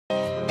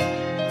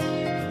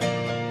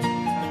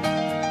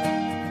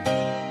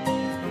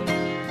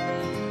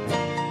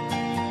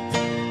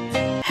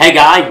Hey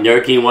guys,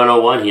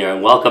 Nerd101 here,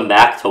 and welcome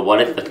back to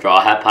What If the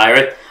Straw Hat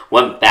Pirate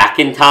went back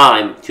in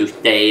time to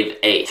save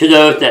Ace. To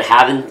those that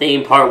haven't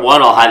seen part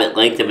 1, I'll have it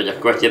linked in the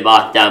description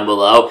box down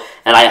below,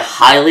 and I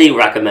highly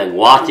recommend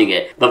watching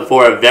it. But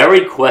for a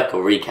very quick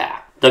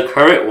recap, the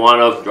current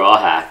Wano Straw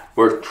Hats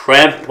were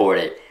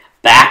transported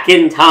back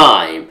in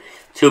time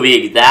to the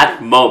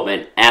exact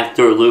moment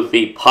after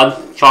Luffy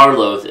punched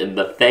Charlos in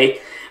the face,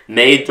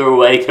 made their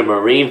way to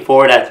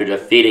Marineford after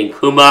defeating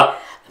Kuma,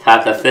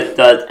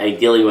 Pacifistas, and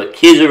dealing with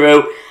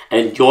Kizaru,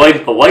 and joined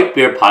the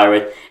Whitebeard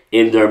Pirates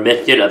in their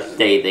mission of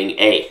saving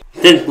Ace.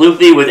 Since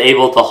Luffy was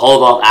able to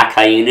hold off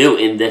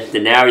Akainu in this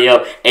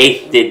scenario,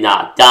 Ace did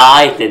not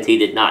die since he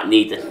did not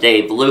need to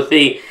save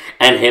Luffy,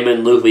 and him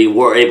and Luffy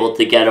were able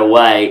to get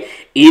away,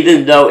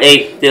 even though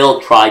Ace still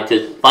tried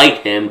to fight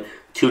him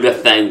to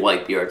defend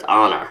Whitebeard's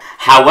honor.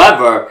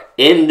 However,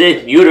 in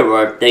this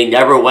universe, they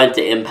never went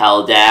to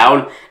Impel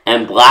Down,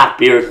 and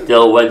Blackbeard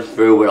still went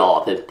through with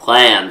all of his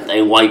plans,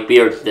 and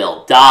Whitebeard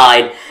still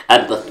died,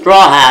 as the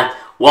Straw Hats,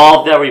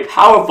 while very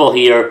powerful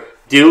here,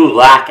 do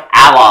lack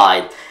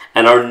allies,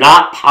 and are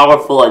not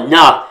powerful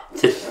enough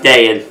to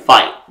stay and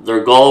fight.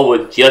 Their goal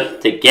was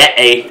just to get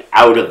Ace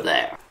out of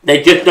there.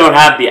 They just don't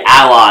have the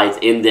allies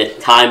in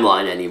this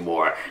timeline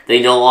anymore.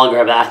 They no longer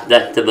have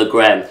access to the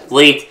Grand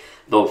Fleet,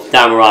 the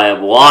Samurai of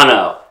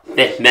Wano,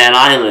 Fishman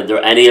Island, or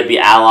any of the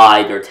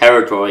allies or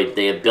territories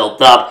they have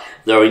built up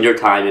during their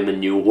time in the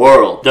New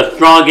World. The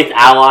strongest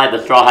ally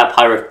the Straw Hat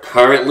Pirates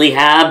currently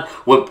have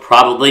would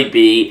probably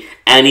be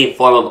any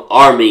form of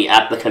army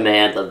at the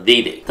command of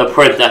Vivi, the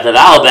Princess of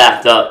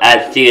Alabasta,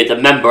 as she is a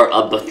member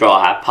of the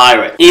Straw Hat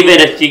Pirates, even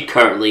if she's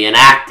currently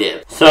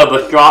inactive. So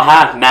the Straw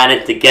Hats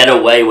managed to get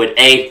away with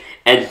Ace,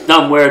 and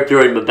somewhere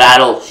during the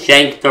battle,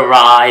 Shanks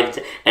arrived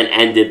and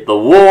ended the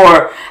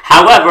war.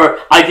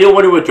 However, I do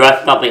want to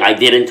address something I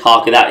didn't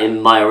talk about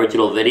in my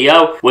original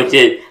video, which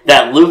is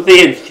that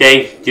Luffy and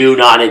Shanks do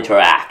not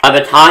interact. By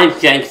the time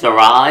Shanks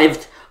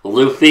arrived,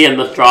 Luffy and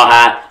the Straw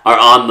Hat are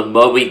on the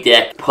Moby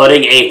Dick,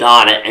 putting Ace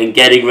on it and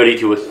getting ready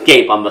to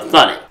escape on the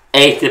Sunny.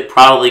 Ace is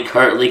probably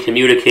currently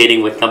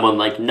communicating with someone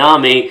like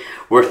Nami,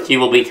 where she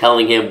will be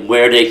telling him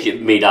where they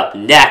should meet up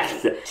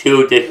next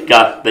to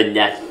discuss the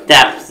next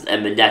steps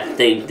and the next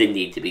things that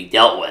need to be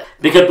dealt with.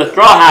 Because the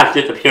Straw Hats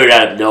just appeared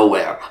out of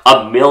nowhere,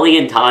 a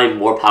million times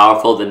more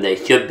powerful than they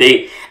should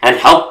be, and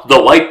helped the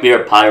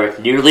Whitebeard Pirates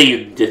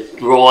nearly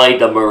destroy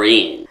the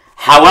Marines.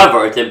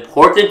 However, it's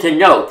important to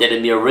note that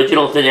in the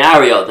original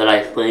scenario that I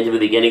explained at the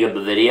beginning of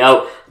the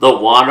video, the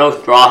Wano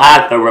Straw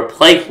Hats are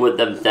replaced with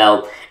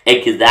themselves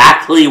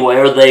exactly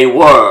where they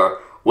were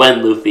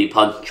when Luffy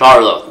punched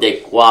Charlos.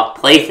 They swapped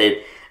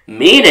places,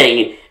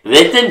 meaning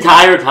this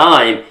entire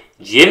time,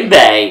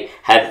 Jinbei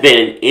has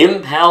been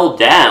Impel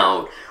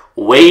Down,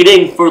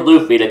 waiting for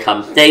Luffy to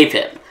come save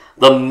him.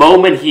 The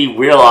moment he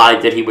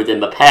realized that he was in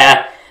the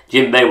path,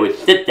 Jinbei would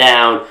sit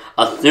down,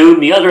 assume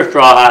the other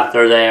Straw Hats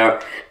are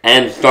there,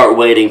 and start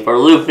waiting for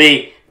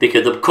Luffy,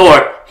 because of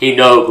course, he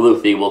knows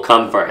Luffy will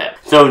come for him.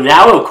 So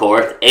now, of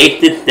course,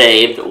 Ace is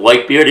saved,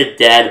 Whitebeard is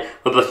dead,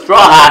 but the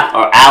Straw Hats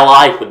are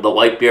allies with the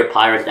Whitebeard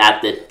Pirates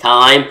at this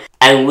time,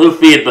 and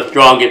Luffy is the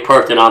strongest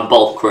person on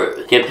both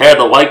crews. Compare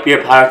the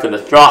Whitebeard Pirates and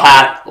the Straw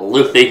Hats,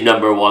 Luffy's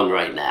number 1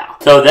 right now.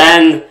 So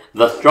then,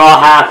 the Straw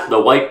Hats, the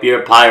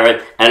Whitebeard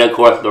Pirates, and of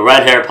course the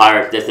Red Hair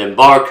Pirates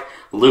disembark.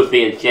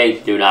 Luffy and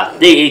Shanks do not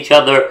see each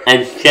other,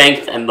 and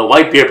Shanks and the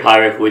Whitebeard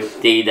Pirate would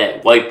see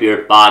that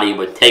Whitebeard's body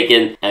was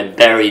taken and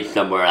buried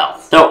somewhere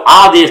else. So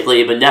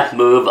obviously, the next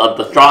move of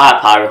the Straw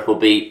Hat Pirates will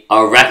be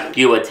a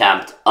rescue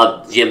attempt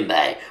of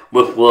Jinbei,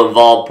 which will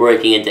involve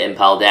breaking into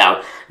Impel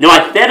Down. Now,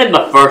 I said in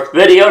the first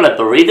video that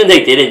the reason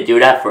they didn't do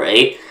that for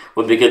Ace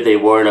was because they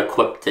weren't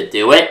equipped to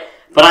do it,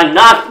 but I'm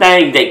not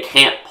saying they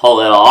can't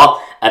pull it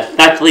off,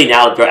 especially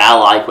now that they're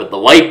allies with the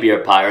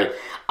Whitebeard Pirates.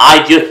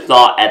 I just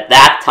thought at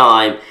that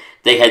time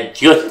they had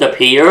just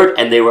appeared,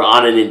 and they were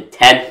on an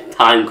intense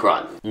time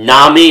crunch.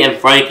 Nami and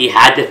Frankie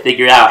had to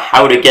figure out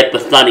how to get the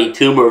Sunny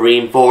to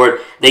Marineford.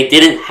 They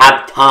didn't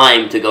have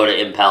time to go to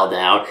Impel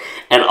Down.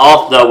 And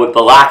also, with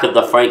the lack of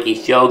the Frankie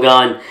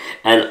Shogun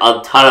and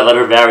a ton of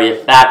other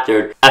various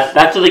factors,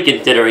 especially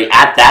considering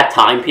at that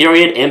time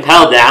period,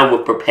 Impel Down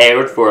was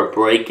prepared for a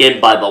break-in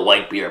by the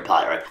Whitebeard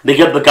Pirates.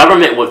 Because the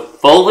government was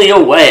fully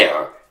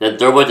aware that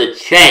there was a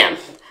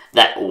chance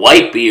that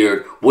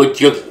Whitebeard would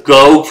just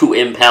go to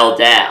Impel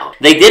Down.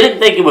 They didn't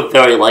think it was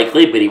very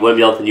likely, but he wouldn't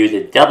be able to use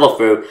his Devil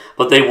Fruit,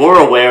 but they were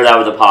aware that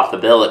was a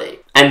possibility.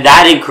 And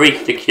that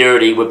increased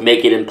security would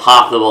make it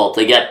impossible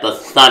to get the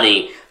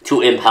Sunny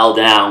to Impel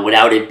Down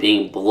without it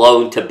being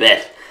blown to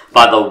bits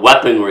by the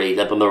weaponry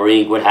that the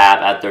Marines would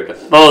have at their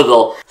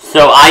disposal,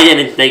 so I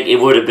didn't think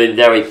it would have been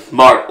very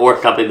smart or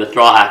something the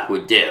Straw Hats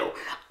would do.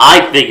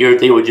 I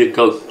figured they would just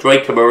go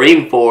straight to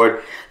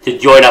Marineford to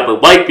join up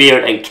with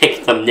Whitebeard and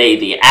kick some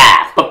Navy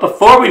ass. But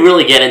before we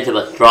really get into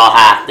the Straw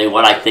Hats and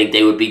what I think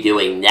they would be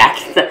doing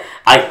next,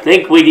 I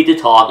think we need to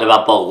talk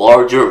about the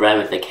larger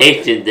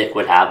ramifications it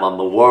would have on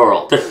the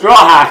world. The Straw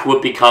Hats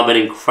would become an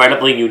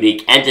incredibly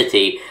unique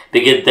entity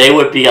because they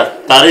would be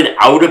a sudden,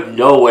 out of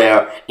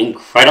nowhere,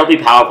 incredibly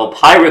powerful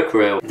pirate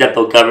crew that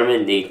the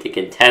government needs to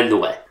contend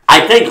with.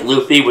 I think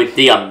Luffy would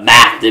see a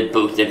massive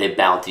boost in his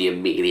bounty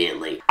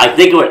immediately. I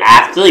think it would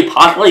actually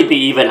possibly be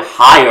even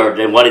higher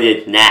than what it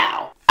is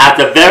now. At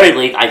the very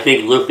least, I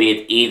think Luffy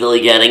is easily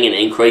getting an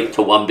increase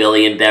to 1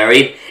 billion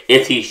buried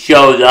if he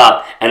shows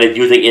up and is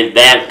using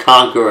advanced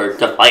conquerors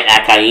to fight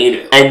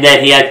Akainu. And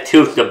then he has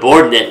two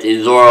subordinates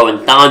in Zoro and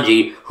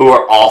Sanji who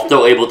are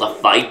also able to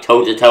fight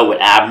toe-to-toe with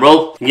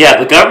admirals. Yeah,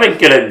 the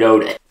government's gonna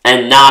notice.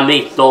 And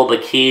Nami stole the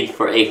keys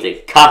for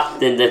Ace's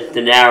cuffs in this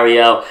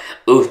scenario.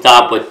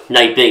 Usopp was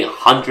sniping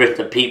hundreds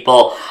of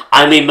people.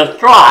 I mean, the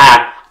Straw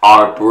Hats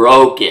are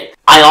broken.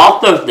 I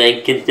also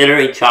think,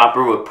 considering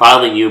Chopper would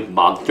probably use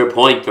Monster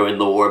Point during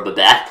the War of the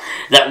Best,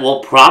 that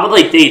we'll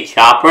probably see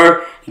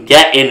Chopper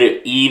get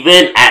an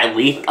even, at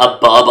least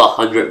above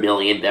 100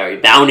 million berry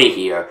bounty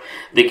here,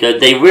 because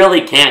they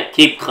really can't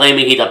keep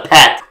claiming he's a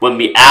pet when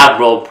the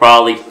Admiral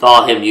probably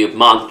saw him use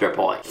Monster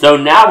Point. So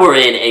now we're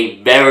in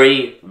a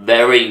very,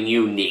 very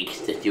unique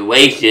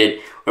situation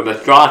where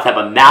the Straws have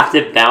a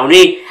massive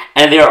bounty,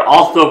 and they are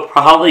also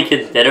probably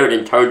considered,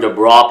 in terms of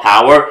raw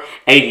power,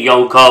 a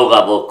Yonko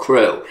level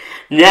crew.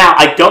 Now,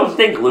 I don't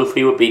think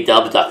Luffy would be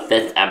dubbed the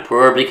 5th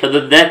Emperor because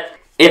of this,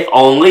 if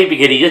only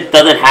because he just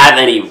doesn't have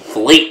any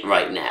fleet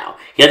right now.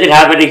 He doesn't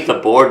have any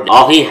subordinates.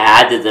 All he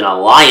has is an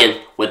alliance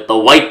with the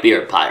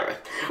Whitebeard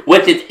pirates,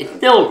 which is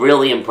still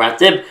really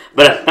impressive,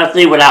 but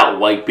especially without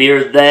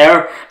Whitebeard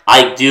there,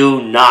 I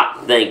do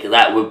not think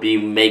that would be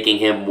making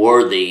him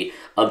worthy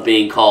of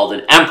being called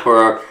an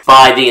emperor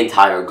by the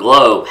entire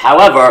globe.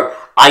 However,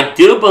 I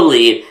do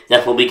believe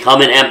that he'll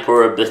become an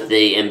emperor of the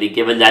sea and be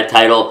given that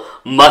title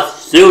much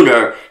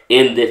sooner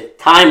in this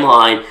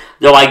timeline,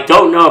 though I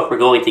don't know if we're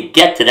going to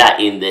get to that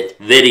in this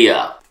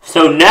video.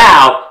 So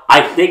now,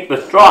 I think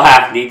the Straw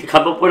Hats need to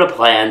come up with a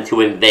plan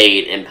to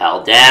invade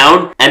Impel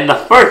Down, and the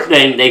first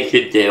thing they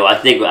should do, I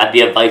think at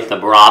the advice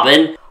of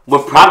Robin,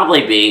 would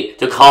probably be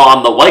to call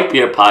on the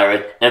Whitebeard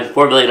pirates and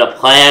formulate a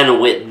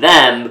plan with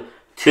them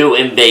to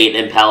invade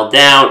Impel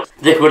Down.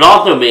 This would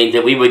also mean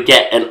that we would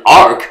get an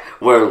arc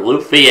where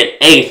Luffy and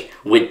Ace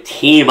would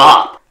team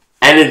up.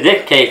 And in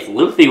this case,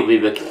 Luffy would be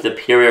the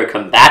superior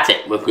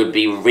combatant, which would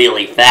be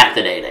really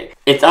fascinating.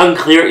 It's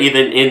unclear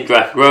even in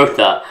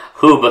Dressrosa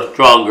who the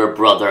stronger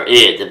brother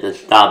is, if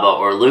it's Sabo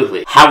or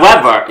Luffy.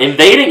 However,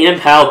 invading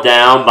Impel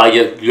Down by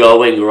just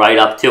going right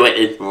up to it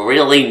is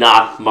really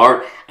not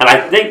smart, and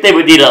I think they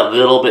would need a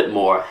little bit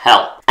more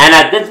help. And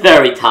at this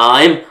very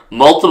time,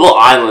 multiple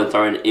islands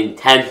are in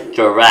intense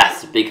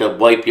duress because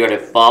Whitebeard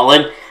has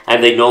fallen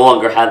and they no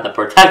longer have the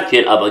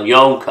protection of a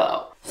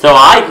Yonko. So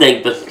I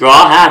think the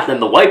Straw Hats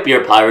and the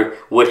Whitebeard Pirate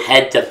would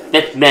head to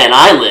Fifth Man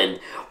Island,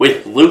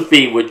 which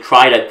Luffy would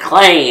try to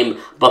claim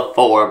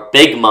before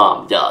Big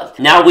Mom does.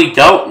 Now we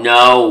don't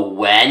know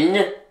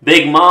when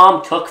Big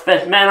Mom took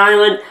Fifth Man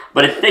Island,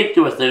 but it's safe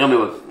to assume it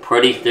was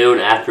pretty soon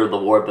after the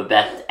War of the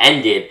Best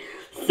ended.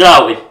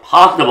 So it's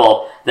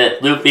possible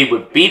that Luffy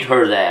would beat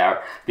her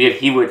there because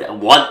he would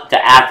want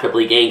to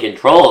actively gain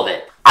control of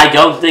it. I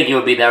don't think it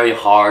would be very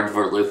hard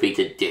for Luffy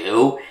to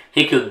do.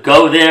 He could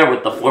go there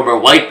with the former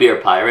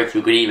Whitebeard pirates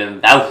who could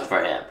even vouch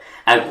for him.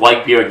 As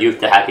Whitebeard used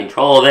to have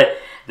control of it,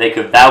 they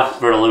could vouch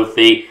for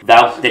Luffy,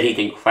 vouch that he's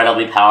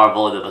incredibly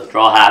powerful and that the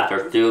Straw Hats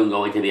are soon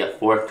going to be a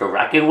force to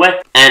reckon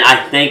with. And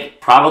I think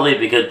probably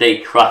because they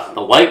trust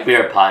the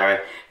Whitebeard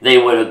pirate, they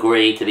would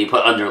agree to be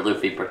put under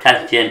Luffy's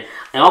protection.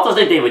 I also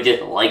think they would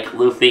just like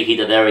Luffy.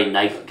 He's a very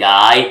nice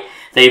guy.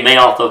 They may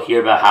also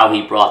hear about how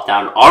he brought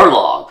down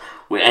Arlong,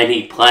 and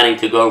he's planning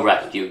to go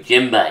rescue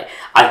Jinbei.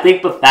 I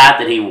think the fact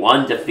that he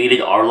defeated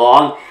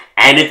Arlong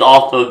and is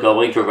also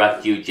going to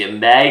rescue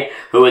Jinbei,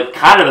 who is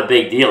kind of a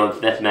big deal in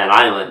Fifth Man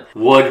Island,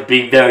 would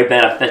be very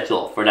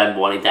beneficial for them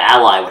wanting to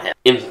ally with him.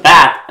 In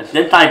fact,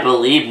 since I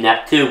believe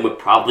Neptune would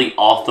probably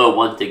also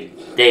want to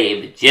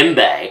save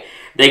Jinbei,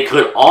 they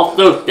could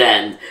also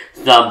send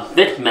some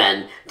Fifth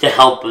Men to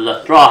help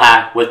the Straw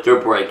Hat with their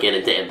break-in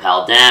into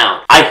Impel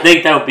Down. I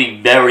think that would be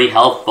very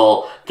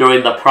helpful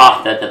during the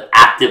process of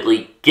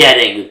actively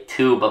getting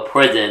to the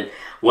prison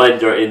when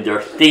they're in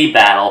their sea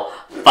battle,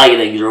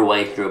 fighting their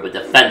way through the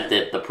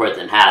defenses the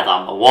prison has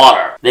on the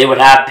water. They would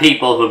have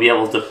people who would be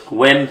able to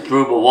swim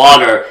through the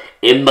water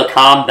in the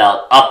calm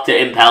belt up to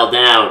Impel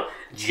Down,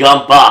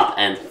 jump up,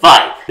 and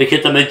fight.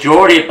 Because the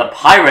majority of the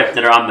pirates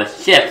that are on the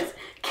ships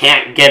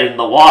can't get in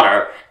the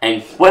water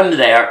and swim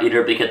there,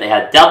 either because they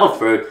have devil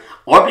fruit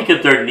or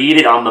because they're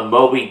needed on the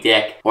Moby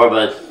Dick or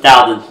the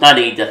Thousand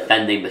Sunny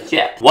defending the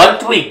ship.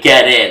 Once we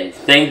get in,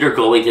 things are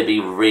going to be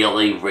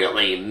really,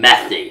 really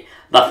messy.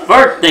 The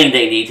first thing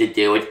they need to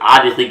do is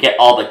obviously get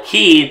all the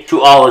keys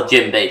to all of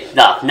Jinbei's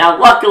stuff. Now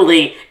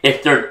luckily,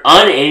 if they're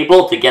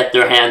unable to get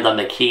their hands on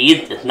the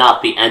keys, it's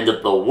not the end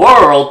of the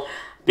world,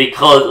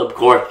 because, of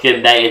course,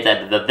 Jinbei is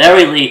at the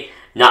very least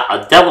not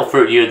a devil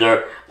fruit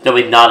user, so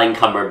he's not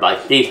encumbered by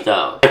sea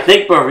stone. I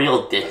think the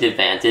real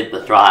disadvantage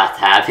the Straw Hats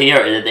have here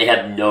is that they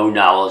have no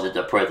knowledge of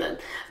the prison.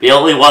 The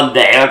only one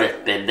there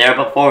that's been there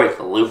before is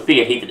Luffy,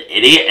 and he's an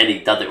idiot and he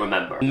doesn't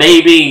remember.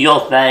 Maybe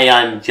you'll say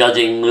I'm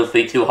judging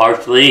Luffy too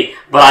harshly,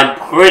 but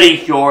I'm pretty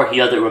sure he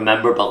doesn't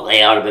remember the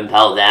layout of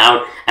Impel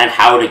Down and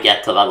how to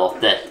get to level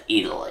 6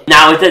 easily.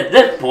 Now, it's at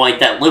this point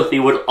that Luffy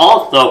would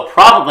also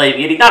probably,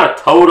 if he's not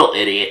a total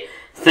idiot,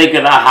 think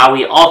about how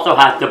he also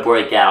has to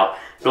break out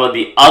some of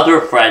the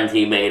other friends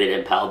he made in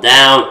Impel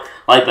Down,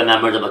 like the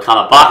members of the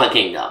Kamabaka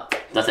Kingdom,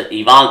 such as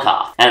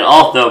Ivankov, and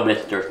also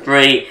Mr.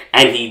 3,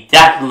 and he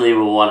definitely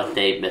will want to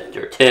save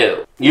Mr.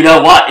 2. You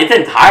know what? It's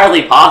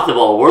entirely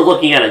possible we're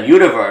looking at a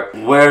universe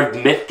where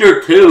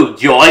Mr. 2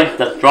 joins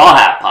the Straw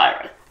Hat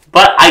Pirates.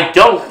 But I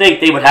don't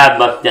think they would have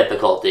much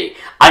difficulty.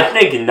 I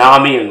think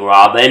Nami and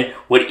Robin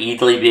would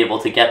easily be able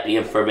to get the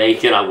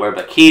information on where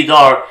the keys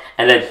are,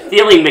 and then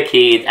stealing the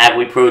keys, as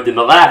we proved in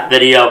the last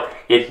video,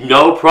 is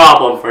no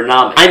problem for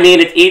Nami. I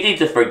mean, it's easy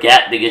to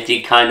forget because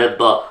she's kind of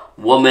the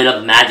woman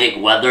of magic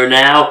weather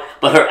now,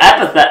 but her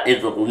epithet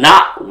is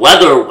not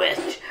Weather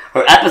Witch.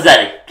 Her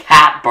epithet is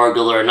Cat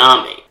Burglar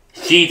Nami.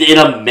 She's an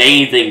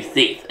amazing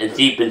thief, and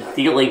she's been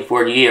stealing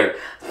for years.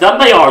 Some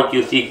may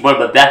argue she's one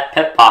of the best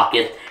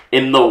pickpockets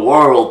in the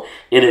world,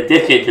 in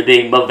addition to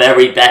being the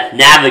very best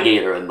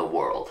navigator in the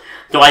world.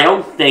 So I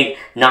don't think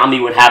Nami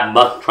would have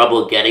much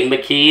trouble getting the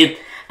keys,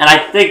 and I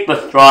think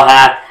the Straw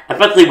Hat,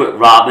 especially with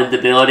Robin's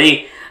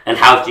ability, and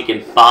how she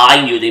can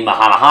find using the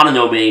Hana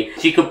no Mi,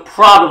 she could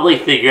probably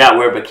figure out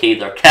where the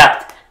keys are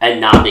kept,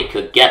 and Nami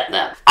could get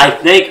them. I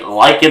think,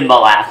 like in the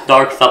last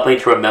arc, something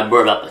to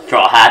remember about the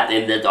Straw Hats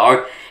in this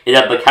arc is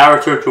that the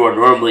characters who are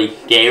normally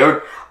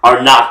scared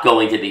are not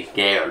going to be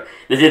scared.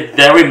 This is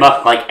very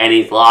much like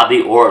Enies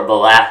Lobby or the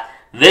last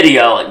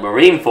video, like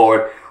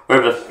Marineford,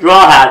 where the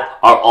Straw Hats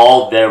are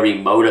all very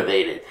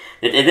motivated.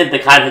 This isn't the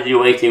kind of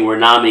situation where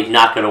Nami's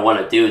not going to want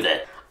to do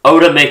this.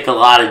 Oda makes a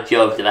lot of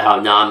jokes about how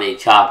Nami,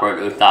 Chopper,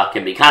 and Usopp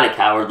can be kind of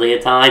cowardly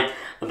at times,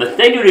 but the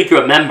thing you need to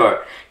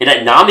remember is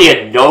that Nami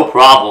had no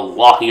problem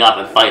walking up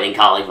and fighting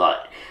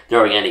Caulifla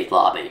during Enies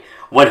Lobby.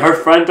 When her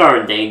friends are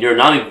in danger,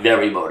 Nami's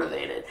very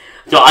motivated.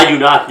 So I do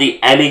not see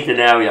any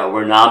scenario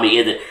where Nami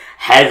isn't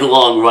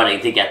headlong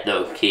running to get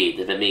those keys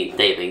if it means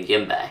saving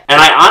Jinbei.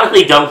 And I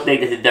honestly don't think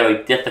this is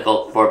very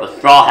difficult for the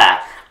Straw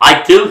Hats.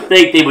 I do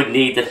think they would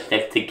need to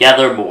stick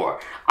together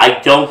more. I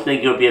don't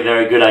think it would be a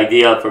very good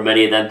idea for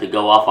many of them to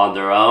go off on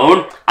their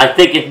own. I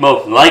think it's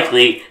most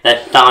likely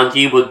that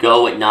Sanji would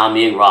go with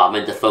Nami and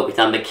Robin to focus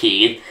on the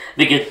keys,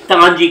 because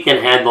Sanji can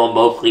handle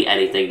mostly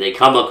anything they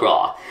come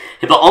across.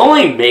 The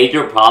only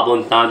major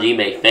problem Sanji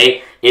may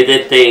face is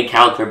if they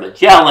encounter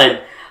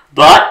Magellan,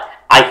 but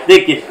I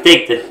think it's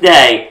safe to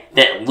say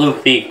that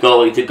Luffy's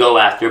going to go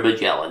after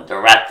Magellan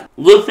directly.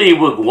 Luffy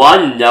would,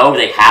 one, know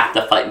they have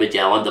to fight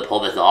Magellan to pull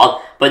this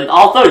off, but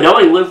also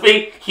knowing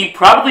Luffy, he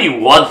probably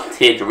wants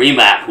his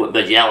rematch with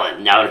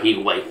Magellan now that he's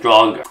way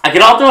stronger. I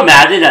can also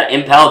imagine that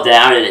Impel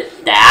Down and its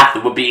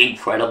staff would be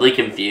incredibly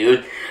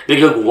confused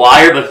because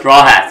why are the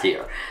Straw Hats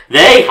here?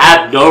 They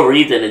have no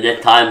reason in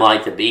this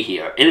timeline to be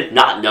here. It is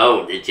not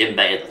known that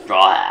Jinbei is a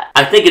Straw Hat.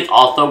 I think it's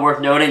also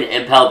worth noting that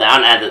Impel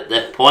Down, as at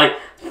this point,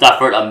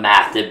 suffered a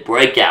massive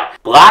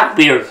breakout.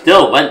 Blackbeard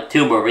still went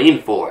to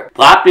Marineford.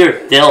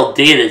 Blackbeard still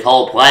did his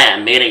whole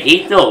plan, meaning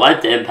he still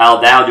went to Impel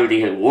Down due to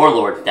his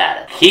warlord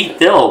status. He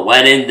still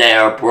went in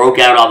there, broke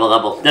out all the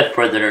level 6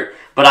 prisoners,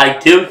 but I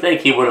do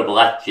think he would have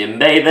left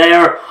Jinbei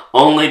there,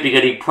 only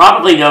because he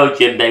probably knows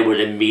Jinbei would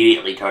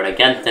immediately turn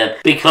against him,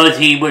 because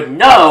he would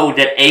know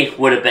that Ace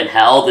would have been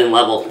held in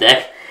level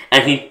 6,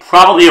 and he's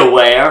probably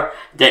aware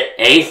that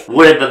Ace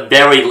would at the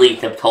very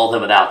least have told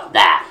him about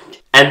that.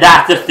 And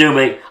that's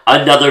assuming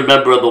another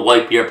member of the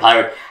Whitebeard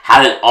Pirate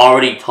hadn't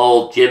already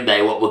told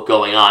Jinbei what was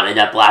going on and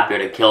that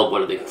Blackbeard had killed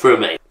one of his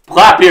crewmates.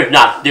 Blackbeard's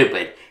not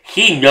stupid.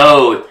 He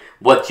knows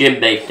what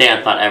Jinbei's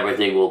stance on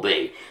everything will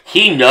be.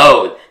 He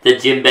knows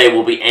that Jinbei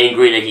will be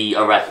angry that he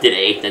arrested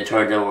Ace and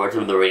turned him over to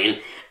the Marine,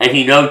 and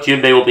he knows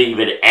Jinbei will be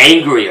even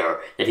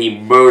angrier that he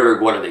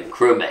murdered one of his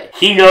crewmates.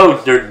 He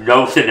knows there's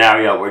no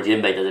scenario where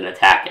Jinbei doesn't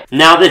attack him.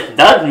 Now this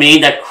does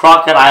mean that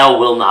Crocodile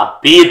will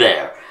not be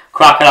there.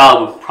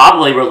 Crocodile was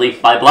probably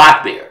released by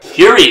Blackbeard.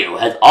 Shiryu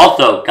has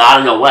also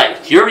gotten away.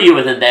 Shiryu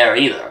isn't there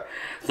either.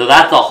 So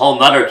that's a whole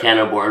nother can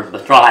of worms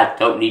the Straw Hats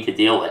don't need to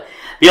deal with.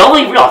 The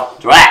only real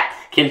threat,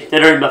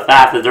 considering the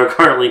fact that they're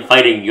currently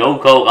fighting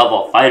Yonko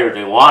level fighters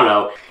in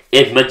Wano,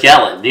 is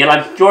Magellan. Because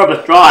I'm sure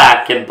the Straw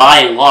Hats can by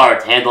and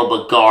large handle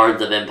the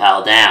guards of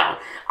Impel Down.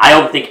 I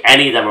don't think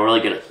any of them are really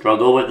going to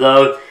struggle with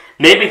those.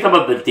 Maybe some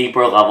of the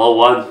deeper level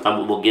ones,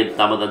 some will give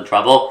some of them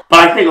trouble, but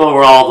I think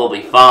overall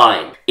they'll be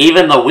fine.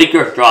 Even the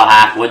weaker Straw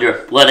Hats, when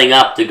they're splitting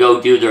up to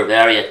go do their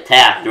various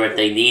tasks, or if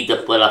they need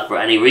to split up for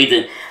any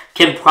reason,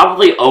 can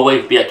probably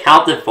always be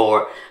accounted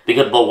for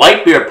because the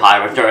Whitebeard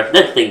Pirates are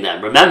assisting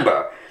them,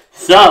 remember?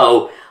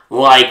 So,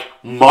 like,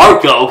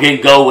 Marco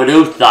can go with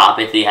Usopp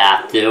if he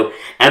has to,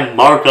 and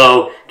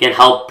Marco can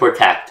help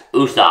protect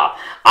Usopp.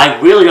 I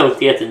really don't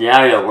see a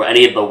scenario where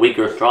any of the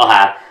weaker Straw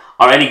Hats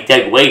are any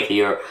dead weight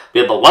here,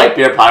 because the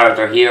Whitebeard Pirates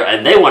are here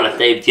and they want to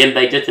save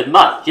Jinbei just as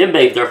much.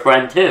 Jinbei's their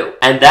friend too.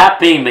 And that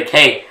being the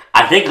case,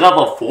 I think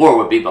level 4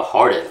 would be the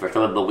hardest for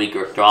some of the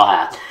weaker Straw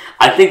Hats.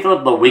 I think some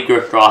of the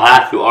weaker Straw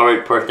Hats who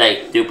aren't per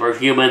se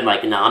superhuman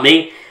like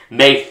Nami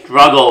may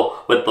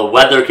struggle with the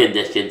weather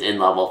conditions in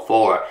level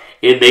 4.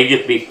 It may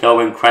just be so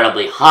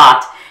incredibly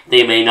hot,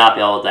 they may not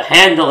be able to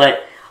handle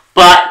it,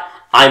 but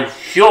I'm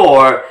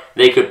sure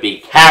they could be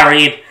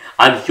carried.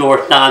 I'm sure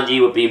Sanji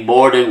would be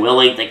more than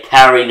willing to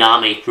carry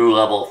Nami through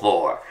level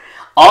 4.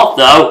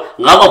 Also,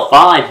 level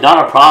 5,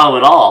 not a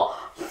problem at all.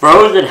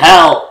 Frozen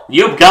Hell,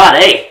 you've got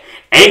Ace.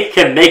 Ace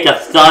can make a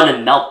sun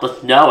and melt the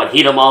snow and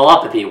heat them all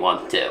up if he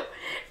wants to.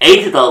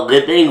 Ace is a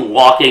living,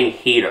 walking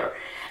heater.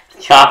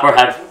 Chopper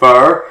has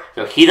fur,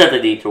 so he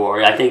doesn't need to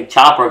worry. I think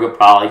Chopper could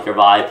probably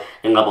survive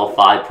in level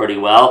 5 pretty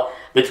well.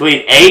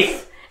 Between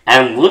Ace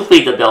and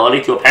Luffy's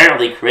ability to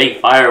apparently create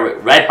fire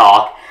with Red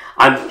Hawk,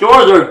 I'm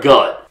sure they're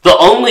good. The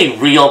only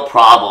real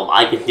problem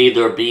I could see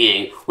there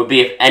being would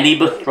be if any of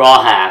the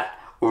Straw Hats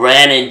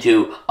ran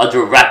into a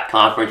direct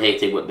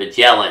confrontation with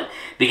Magellan.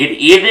 Because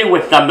even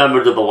with some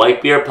members of the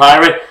Whitebeard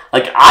Pirate,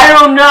 I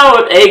don't know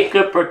if Ace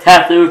could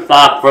protect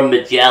Usopp from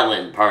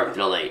Magellan,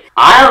 personally.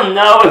 I don't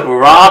know if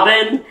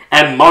Robin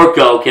and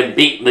Marco can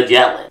beat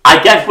Magellan.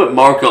 I guess with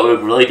Marco, it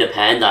would really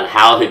depend on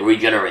how his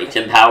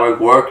regeneration powers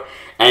work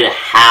and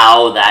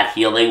how that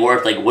healing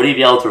works. Would he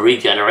be able to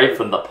regenerate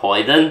from the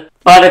poison?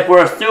 But if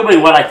we're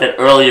assuming what I said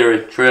earlier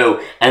is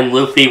true, and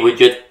Luffy would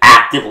just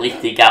actively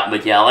seek out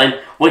Magellan,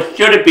 which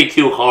shouldn't be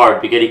too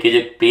hard because he could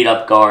just beat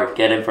up guards,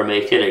 get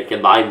information, and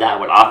combine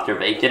that with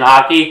observation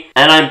hockey,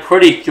 and I'm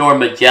pretty sure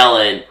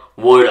Magellan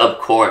would, of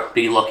course,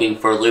 be looking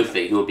for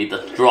Luffy, who would be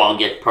the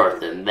strongest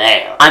person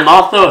there. I'm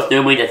also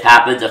assuming this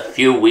happens a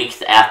few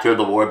weeks after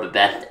the War of the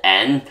Best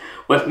ends,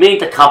 which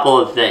means a couple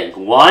of things.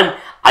 One,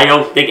 I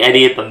don't think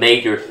any of the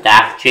major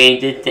staff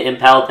changes to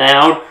Impel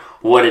Down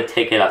would have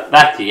taken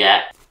effect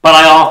yet. But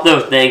I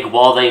also think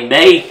while they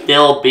may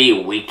still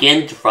be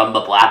weakened from the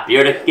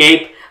Blackbeard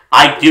escape,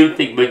 I do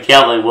think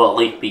Magellan will at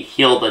least be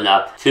healed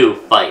enough to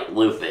fight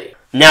Luffy.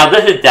 Now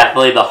this is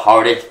definitely the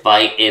hardest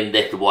fight in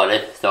this What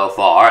If so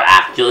far,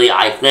 actually,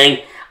 I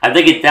think. I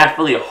think it's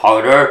definitely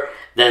harder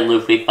than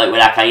Luffy's fight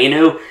with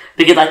Akainu,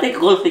 because I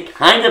think Luffy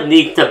kind of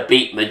needs to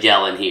beat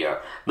Magellan here.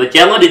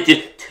 Magellan is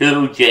just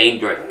too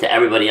dangerous to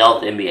everybody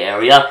else in the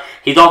area.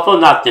 He's also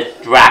not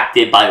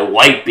distracted by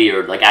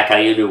Whitebeard like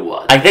Akainu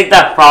was. I think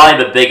that's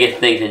probably the biggest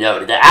thing to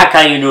note, that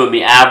Akainu and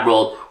the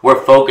Admiral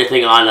were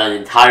focusing on an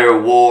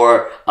entire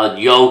war, on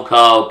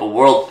Yonko, the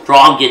world's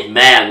strongest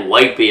man,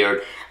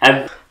 Whitebeard.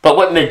 But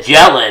with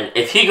Magellan,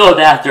 if he goes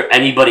after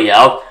anybody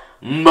else,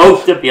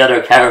 most of the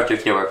other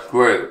characters here are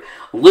screwed.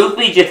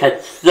 Luffy just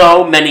had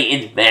so many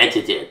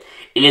advantages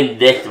in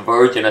this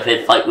version of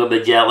his fight with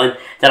Magellan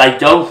that I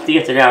don't see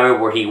a scenario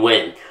where he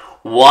wins.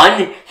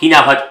 One, he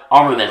now has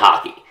armament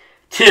hockey.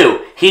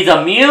 Two, he's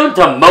immune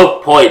to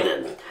most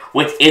poisons,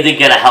 which isn't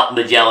going to help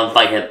Magellan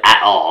fight him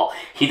at all.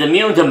 He's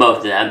immune to most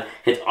of them.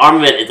 His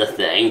armament is a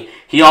thing.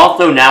 He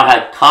also now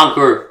has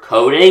Conquer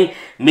Coating,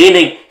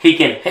 meaning he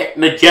can hit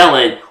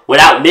Magellan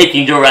without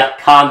making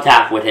direct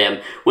contact with him,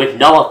 which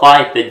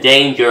nullifies the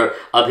danger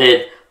of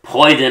his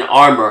poison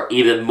armor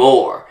even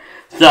more.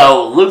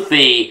 So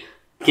Luffy,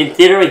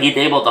 considering he's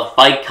able to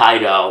fight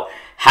Kaido,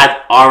 has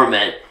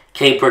armament,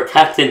 can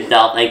protect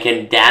himself, and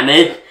can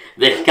damage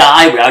this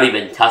guy without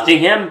even touching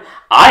him,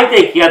 I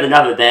think he has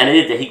enough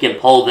advantage that he can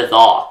pull this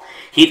off.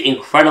 He's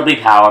incredibly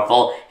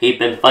powerful. He's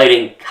been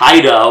fighting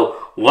Kaido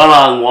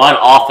one-on-one,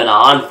 off and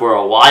on, for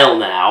a while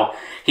now.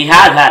 He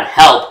has had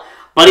help,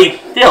 but he's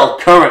still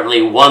currently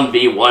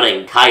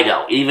 1v1ing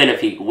Kaido, even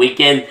if he's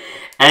weakened,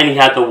 and he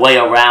has to weigh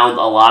around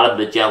a lot of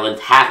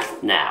Magellan's hacks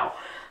now.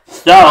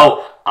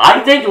 So,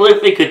 I think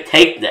Luffy could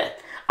take this.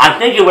 I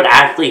think it would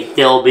actually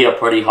still be a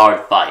pretty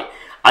hard fight.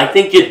 I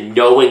think just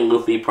knowing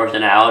Luffy's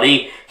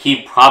personality,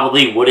 he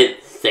probably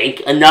wouldn't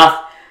think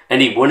enough,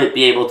 and he wouldn't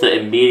be able to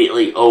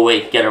immediately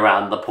always get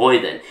around the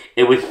poison.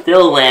 It would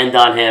still land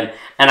on him,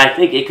 and I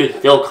think it could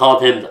still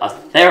cause him a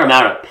fair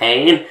amount of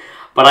pain,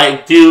 but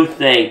I do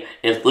think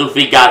if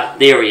Luffy got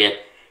serious,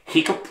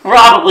 he could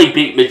probably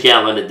beat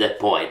Magellan at this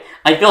point.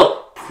 I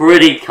feel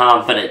pretty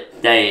confident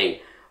saying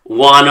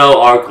Wano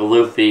Arc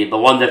Luffy, the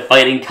one that's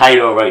fighting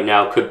Kaido right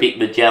now, could beat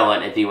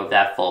Magellan if he was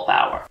at full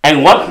power.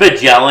 And once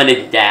Magellan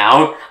is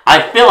down,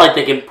 I feel like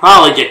they can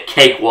probably just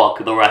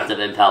cakewalk the rest of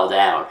Impel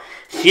Down.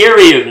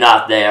 Shiryu is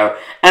not there,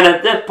 and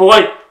at this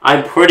point,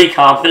 I'm pretty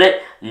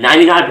confident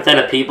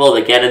 99% of people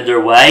that get in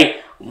their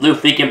way,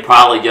 Luffy can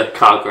probably just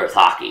conquer his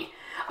hockey.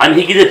 I mean,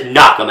 he can just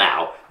knock them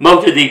out.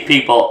 Most of these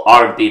people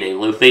aren't beating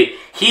Luffy.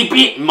 He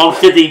beat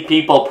most of these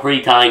people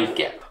pre-time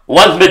skip.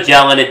 Once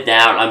Magellan is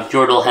down, I'm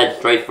sure they'll head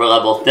straight for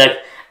level 6,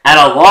 and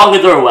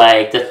along their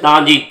way, to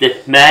Sanji's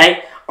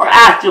dismay, or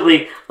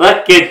actually,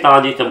 let's give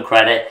Sanji some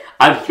credit,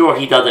 I'm sure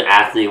he doesn't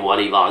actually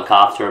want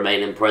Ivankov to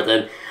remain in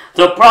prison.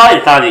 So probably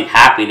to Sanji's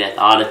happiness,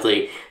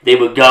 honestly, they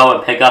would go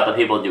and pick up the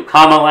people in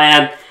Ducama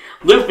Land.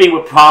 Luffy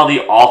would probably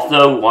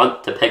also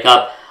want to pick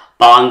up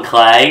Bon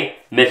Clay,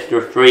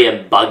 Mr. 3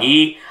 and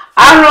Buggy.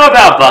 I don't know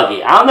about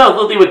Buggy. I don't know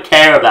if Luffy would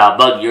care about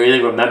Buggy or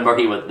even remember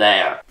he was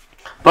there.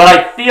 But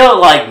I feel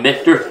like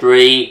Mr.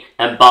 3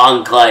 and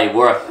Bon Clay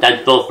were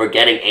essential for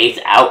getting Ace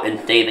out and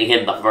saving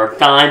him the first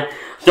time.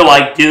 So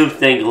I do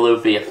think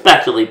Luffy,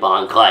 especially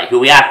Bon Clay,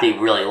 who he actually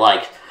really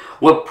likes,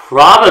 would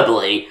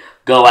probably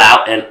go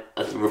out and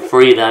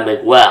free them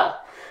as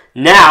well.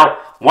 Now,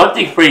 once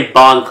he freed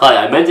Bon Clay,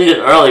 I mentioned it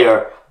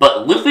earlier,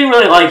 but Luffy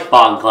really likes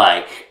Bon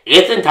Clay.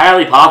 It's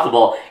entirely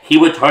possible he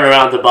would turn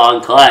around to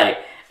Bon Clay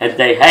and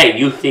say, hey,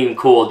 you seem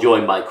cool,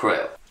 join my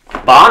crew.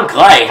 Bon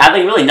Clay,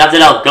 having really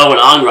nothing else going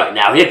on right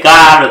now, he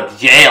got out of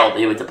jail that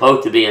he was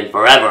supposed to be in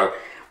forever,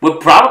 would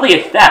probably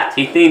accept.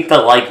 He seems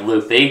to like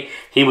Luffy.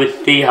 He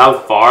would see how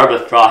far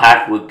the Straw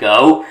Hats would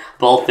go,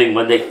 both in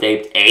when they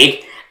saved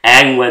Ace,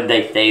 and when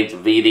they saved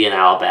Vivi and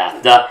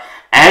Alabasta,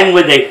 and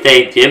when they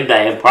saved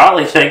Jinbei, and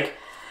probably think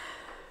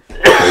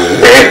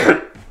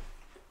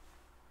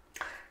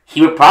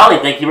he would probably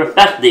think he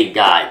respects these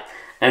guys.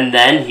 And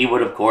then he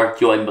would, of course,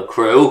 join the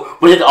crew,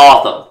 which is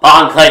awesome.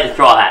 Bon Clay's a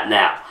Straw Hat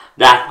now.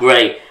 That's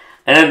great.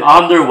 And then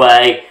on their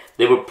way,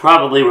 they would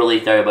probably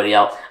release everybody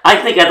else. I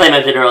think, as I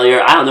mentioned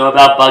earlier, I don't know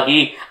about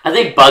Buggy. I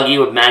think Buggy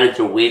would manage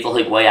to weasel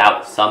his way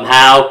out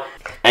somehow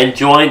and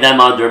join them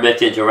on their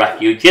mission to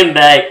rescue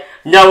Jinbei,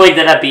 knowing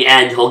that at the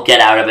end he'll get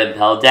out of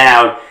Impel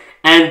Down.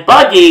 And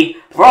Buggy,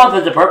 for all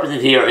intents and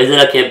purposes here, is in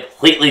a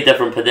completely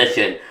different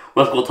position,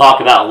 which we'll talk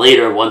about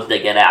later once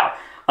they get out.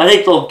 I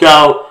think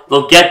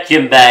they'll get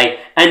Jinbei,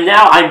 and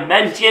now I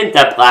mentioned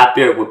that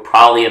Blackbeard would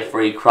probably have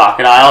freed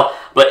Crocodile,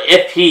 but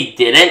if he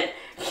didn't,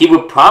 he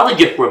would probably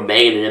just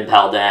remain in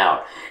Impel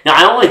Down. Now,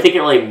 I don't really think it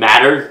really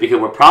matters, because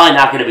we're probably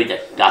not going to be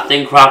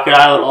discussing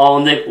Crocodile at all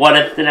in this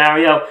what-if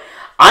scenario.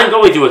 I'm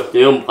going to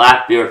assume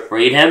Blackbeard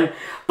freed him,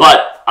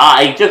 but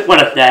I just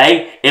want to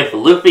say, if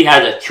Luffy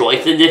has a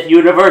choice in this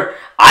universe,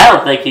 I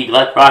don't think he'd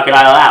let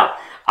Crocodile out.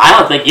 I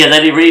don't think he has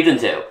any reason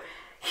to.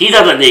 He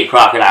doesn't need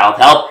Crocodile's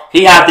help.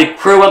 He has the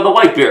crew of the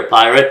Whitebeard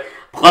Pirate,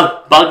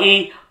 plus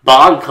Buggy,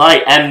 Bon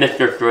Clay, and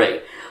Mr.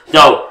 3.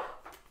 So,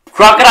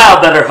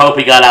 Crocodile better hope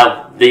he got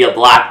out via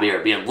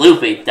Blackbeard, because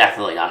Luffy's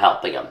definitely not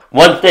helping him.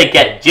 Once they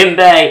get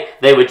Jinbei,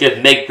 they would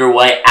just make their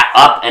way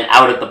up and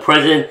out of the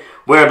prison,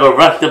 where the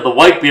rest of the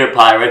Whitebeard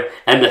Pirate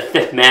and the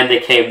 5th man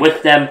that came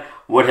with them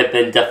would have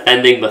been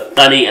defending the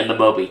Sunny and the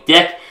Moby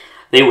Dick.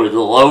 They would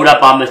load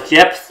up on the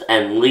ships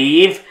and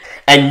leave,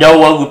 and no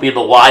one would be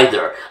the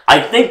wiser.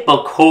 I think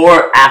the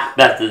core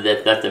aspect of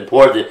this that's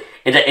important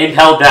is that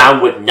Impel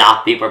Down would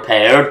not be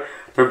prepared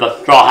for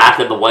the Straw Hats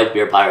and the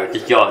Whitebeard Pirates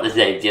to show up to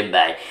save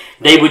Jinbei.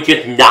 They would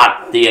just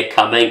not see it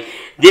coming.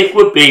 This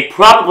would be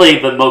probably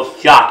the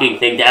most shocking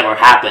thing to ever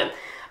happen.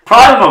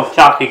 Probably the most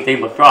shocking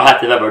thing the Straw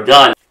Hats have ever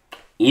done,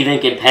 even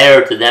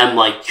compared to them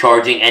like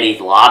charging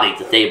Ennie's lobby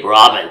to save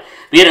Robin.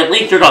 But at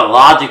least there's a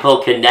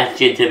logical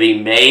connection to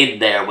be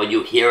made there when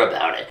you hear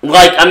about it.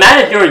 Like,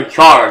 imagine you're in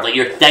charge, like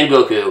you're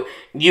Sengoku.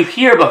 You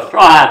hear the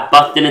Straw Hat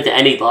busting into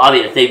Ennie's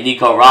lobby to save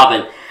Nico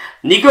Robin.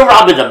 Nico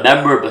Robin's a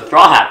member of the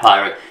Straw Hat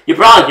Pirate. You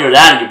probably hear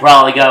that and you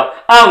probably go,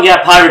 oh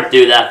yeah, pirates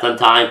do that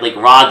sometimes. Like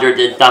Roger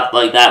did stuff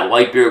like that.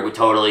 Whitebeard would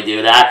totally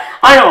do that.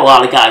 I know a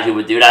lot of guys who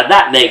would do that.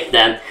 That makes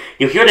sense.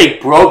 You hear they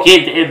broke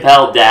into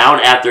Impel Down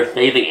after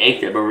saving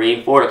Ace at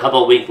Marineford a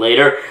couple of weeks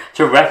later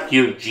to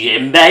rescue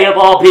Jinbei of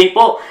all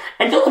people.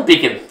 And you'll be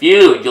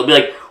confused. You'll be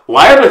like,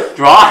 why are the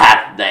Straw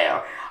Hats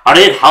there? Are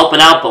they just helping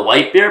out the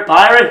Whitebeard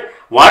Pirate?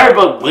 Why are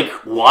the, like,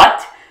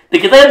 what?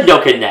 Because they have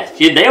no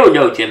connection. They don't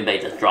know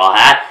Jinbei's a Straw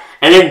Hat.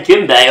 And then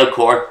Jinbei, of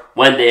course,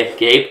 when they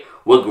escape,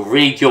 would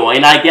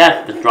rejoin, I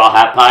guess, the Straw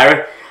Hat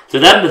Pirate. So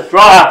then the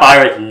Straw Hat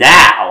Pirates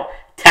now,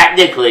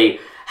 technically,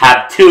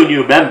 have 2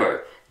 new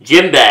members.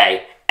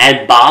 Jinbei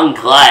and Bon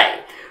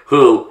Clay,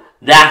 who,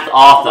 that's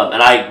awesome.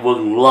 And I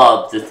would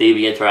love to see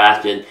the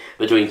interaction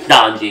between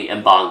Sanji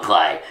and Bon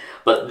Clay.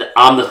 But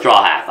on the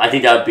Straw Hats, I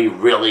think that would be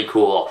really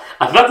cool.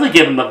 Especially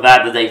given the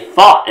fact that they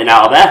fought in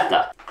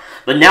Alabasta.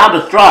 But now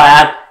the Straw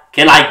Hats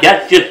can, I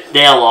guess, just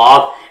sail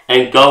off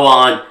and go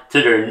on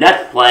to their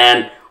next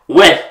plan,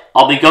 which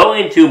I'll be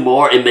going into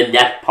more in the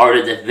next part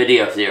of this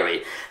video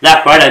series.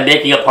 That's right, I'm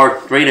making a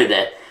part 3 of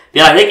this.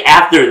 Because I think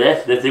after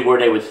this is where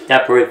they would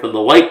separate from the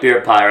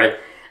Whitebeard Pirate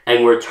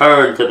and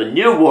return to the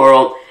New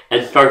World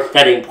and start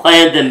setting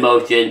plans in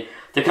motion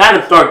to kind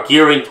of start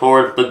gearing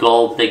towards the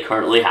goals they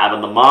currently have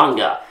in the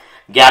manga.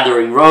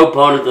 Gathering rogue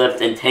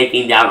poneglyphs and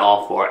taking down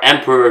all 4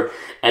 emperors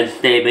and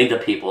saving the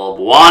people of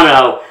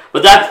Wano.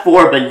 But that's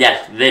for the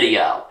next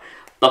video.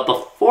 But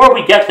before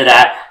we get to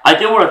that, I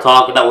do want to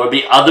talk about where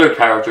the other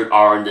characters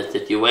are in this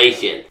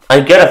situation.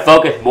 I'm going to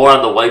focus more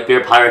on the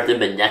Whitebeard Pirates in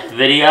the next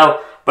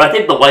video, but I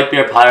think the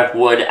Whitebeard Pirates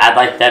would, as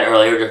I said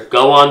earlier, just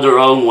go on their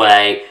own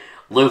way.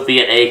 Luffy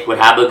and Ace would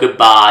have a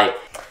goodbye.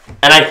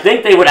 And I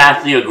think they would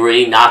actually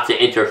agree not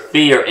to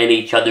interfere in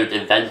each other's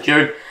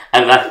adventures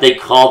unless they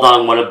called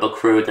on one of the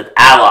crews as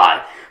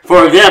ally.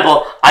 For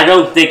example, I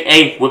don't think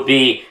Ace would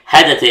be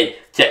hesitant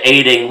to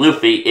aiding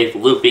Luffy if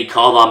Luffy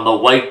called on the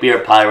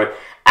Whitebeard Pirate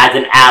as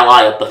an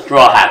ally of the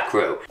Straw Hat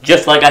crew.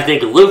 Just like I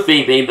think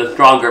Luffy, being the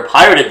stronger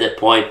pirate at this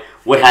point,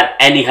 would have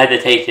any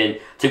hesitation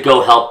to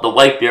go help the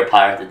Whitebeard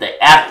Pirates if they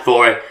asked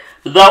for it,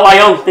 though I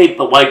don't think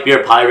the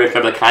Whitebeard Pirates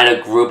are the kind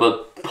of group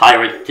of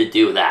pirates to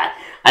do that.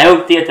 I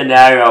don't see a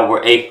scenario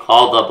where Ace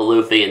called up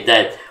Luffy and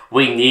said,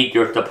 "We need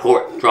your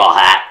support, Straw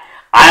Hat."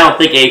 I don't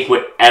think Ace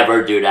would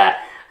ever do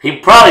that.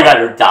 He'd probably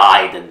rather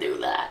die than do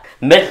that.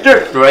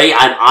 Mr. 3,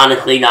 I'm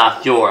honestly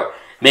not sure.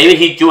 Maybe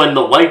he'd join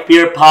the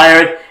Whitebeard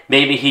Pirates,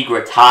 maybe he'd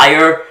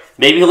retire,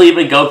 maybe he'll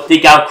even go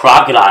seek out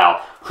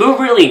Crocodile. Who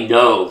really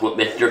knows what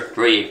Mr.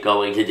 3 is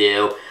going to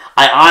do?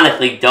 I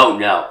honestly don't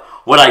know.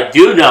 What I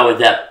do know is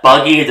that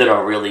Buggy is in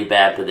a really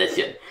bad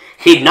position.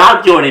 He's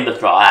not joining the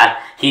Straw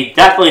Hat. He's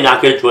definitely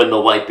not going to join the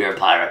Whitebeard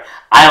Pirate.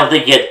 I don't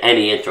think he has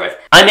any interest.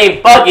 I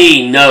mean,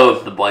 Buggy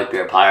knows the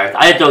Whitebeard Pirates.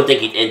 I just don't think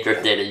he's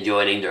interested in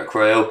joining their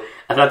crew,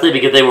 especially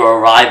because they were a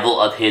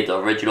rival of his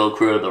original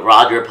crew, the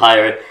Roger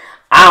Pirate.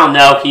 I don't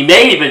know, he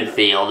may even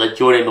feel that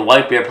joining the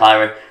Whitebeard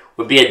Pirate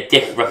would be a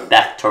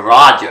disrespect to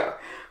Roger.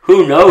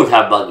 Who knows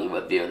how Buggy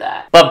would view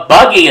that. But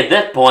Buggy, at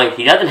this point,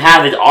 he doesn't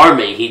have his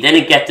army. He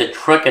didn't get to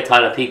trick a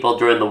ton of people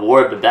during the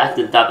War of the Best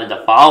and stuff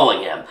into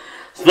following him.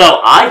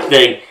 So I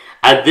think,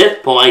 at this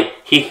point,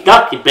 he's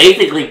stuck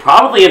basically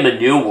probably in the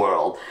New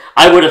World.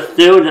 I would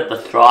assume that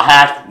the Straw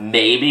Hats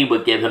maybe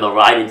would give him a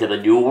ride into the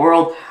New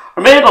World,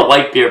 or maybe the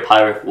Whitebeard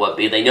Pirate would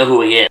be. They know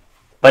who he is.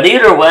 But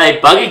either way,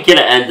 Buggy's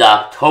gonna end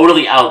up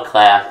totally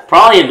outclassed,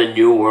 probably in the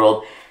New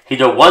World.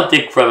 He's a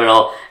wanted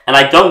criminal, and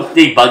I don't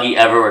see Buggy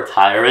ever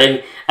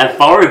retiring. As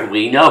far as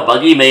we know,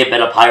 Buggy may have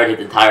been a pirate his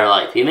entire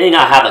life. He may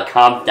not have a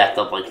concept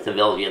of like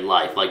civilian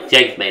life, like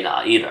Shanks may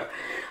not either.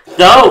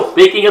 So,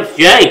 speaking of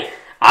Shanks,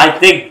 I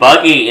think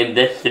Buggy in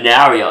this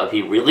scenario, if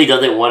he really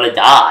doesn't want to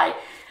die,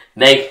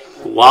 may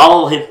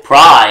swallow his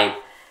pride,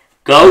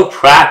 go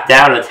track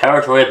down the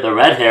territory of the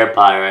red-haired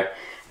pirate,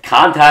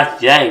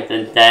 contact Shanks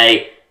and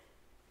say,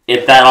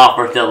 "If that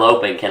offer's still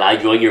open, can I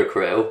join your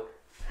crew?"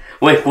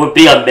 Which would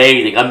be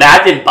amazing.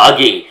 Imagine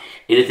Buggy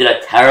is in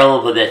a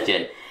terrible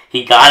position.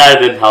 He got out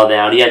of Impel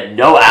Down. He had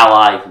no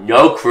allies,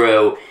 no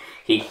crew.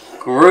 He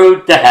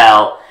screwed to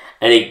hell,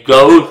 and he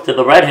goes to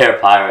the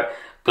red-haired pirate,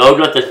 goes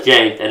up to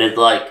Shanks, and is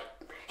like,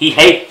 he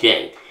hates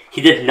Shanks.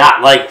 He does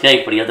not like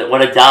Shanks, but he doesn't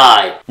want to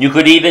die. You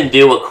could even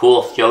do a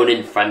cool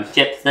shonen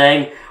friendship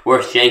thing,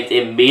 where Shanks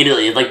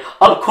immediately is like,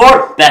 "Of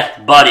course,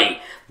 best buddy."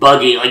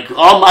 Buggy, like,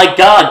 "Oh my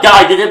god,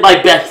 guys, this is my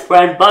best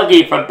friend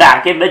Buggy from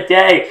back in the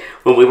day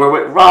when we were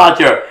with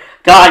Roger.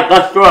 Guys,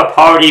 let's throw a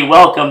party,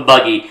 welcome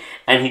Buggy."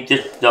 And he's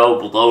just so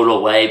blown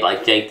away by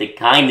Shanks to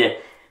kind of,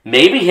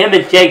 maybe him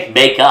and Shanks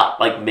make up.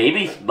 Like,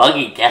 maybe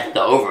Buggy gets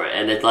over it,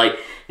 and it's like,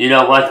 you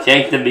know what,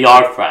 Shanks and me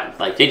are friends.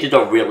 Like, Shanks is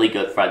a really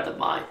good friend of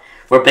mine.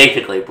 We're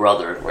basically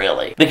brothers,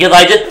 really. Because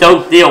I just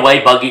don't see a way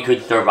Buggy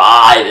could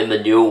survive in the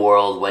New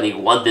World when he's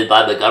wanted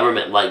by the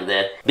government like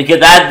this. Because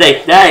as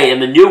they say, in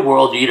the New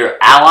World, you either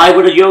ally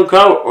with a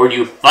Yonko or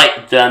you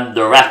fight them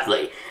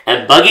directly.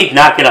 And Buggy's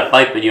not going to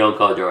fight the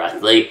Yonko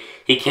directly.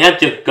 He can't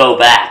just go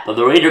back. But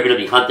the Ranger are going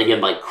to be hunting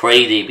him like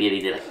crazy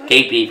because he's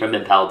escaping from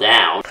Impel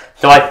Down.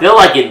 So I feel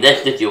like in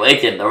this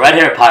situation, the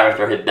red-haired pirates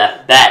are his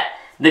best bet.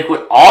 This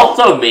would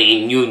also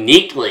mean,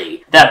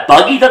 uniquely, that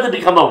Buggy doesn't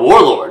become a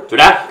warlord, so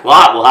that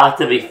slot will have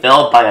to be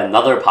filled by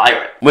another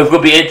pirate. Which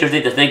would be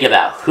interesting to think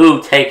about.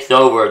 Who takes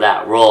over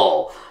that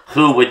role?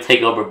 Who would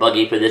take over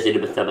Buggy's position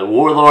to become a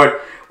warlord?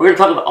 We're going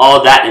to talk about all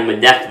of that in the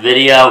next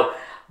video.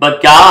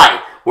 But guys,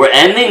 we're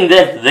ending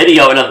this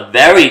video in a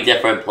very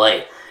different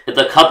place. It's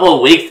a couple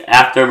of weeks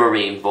after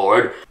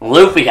Marineford.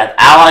 Luffy has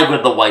allied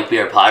with the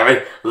Whitebeard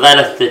Pirate, led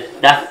a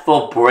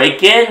successful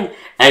break-in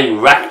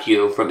and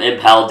rescue from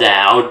Impel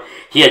Down.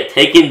 He had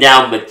taken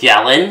down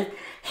Magellan.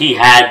 He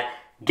had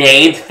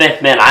gained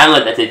Fifth Man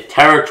Island as his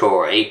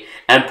territory,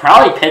 and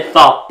probably pissed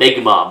off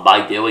Big Mom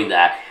by doing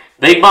that.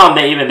 Big Mom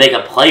may even make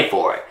a play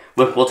for it,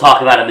 which we'll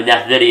talk about in the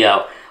next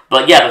video.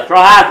 But yeah, the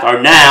Straw Hats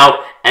are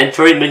now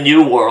entering the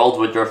New World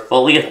with their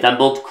fully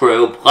assembled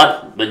crew,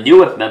 plus the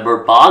newest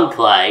member, Bon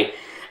Clay,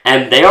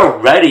 and they are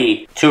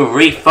ready to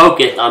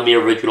refocus on the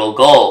original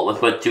goal,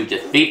 which was to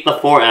defeat the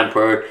Four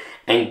Emperors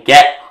and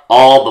get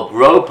all the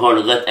road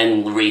poneglyphs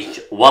and reach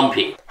One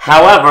Piece.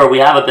 However, we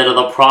have a bit of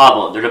a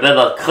problem. There's a bit of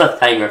a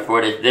cliffhanger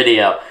for this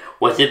video,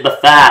 which is the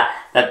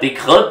fact that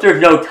because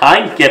there's no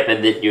time skip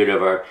in this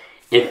universe,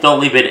 it's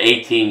only been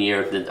 18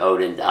 years since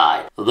Odin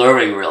died. They're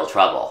in real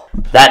trouble.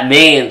 That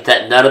means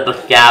that none of the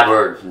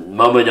Scabbards,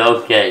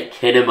 Momonosuke,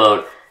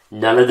 Kinemon,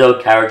 none of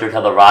those characters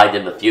have arrived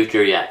in the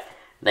future yet.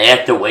 They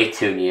have to wait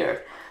 2 years.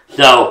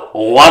 So,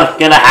 what's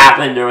gonna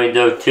happen during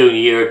those 2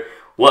 years?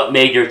 What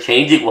major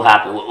changes will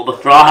happen? What will the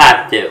Straw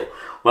Hats do?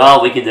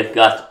 Well, we can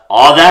discuss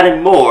all that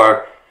and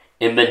more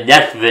in the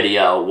next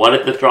video. What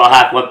if the Straw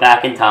Hats went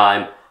back in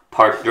time?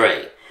 Part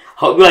 3.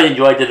 Hope you guys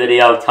enjoyed the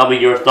video. Tell me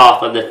your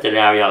thoughts on this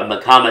scenario in the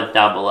comments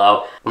down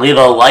below. Leave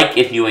a like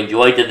if you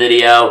enjoyed the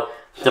video.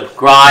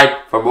 Subscribe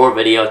for more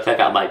videos. Check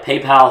out my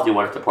PayPal if you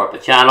want to support the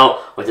channel,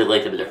 which is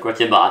linked in the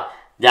description box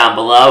down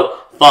below.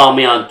 Follow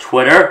me on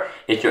Twitter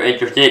if you're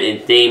interested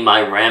in seeing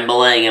my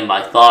rambling and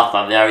my thoughts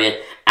on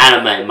various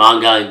anime,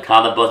 manga, and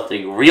comic books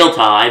in real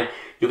time.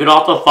 You can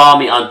also follow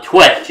me on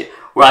Twitch,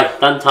 where I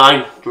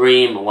sometimes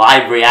stream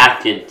live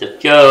reactions to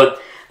shows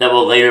that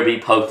will later be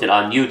posted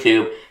on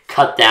YouTube,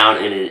 cut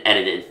down in an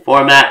edited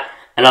format.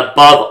 And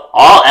above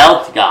all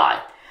else, guys,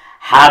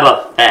 have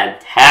a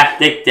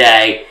fantastic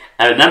day.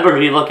 And remember to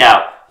be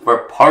lookout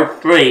for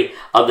part 3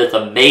 of this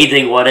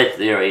amazing What If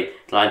series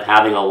that I'm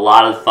having a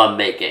lot of fun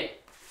making.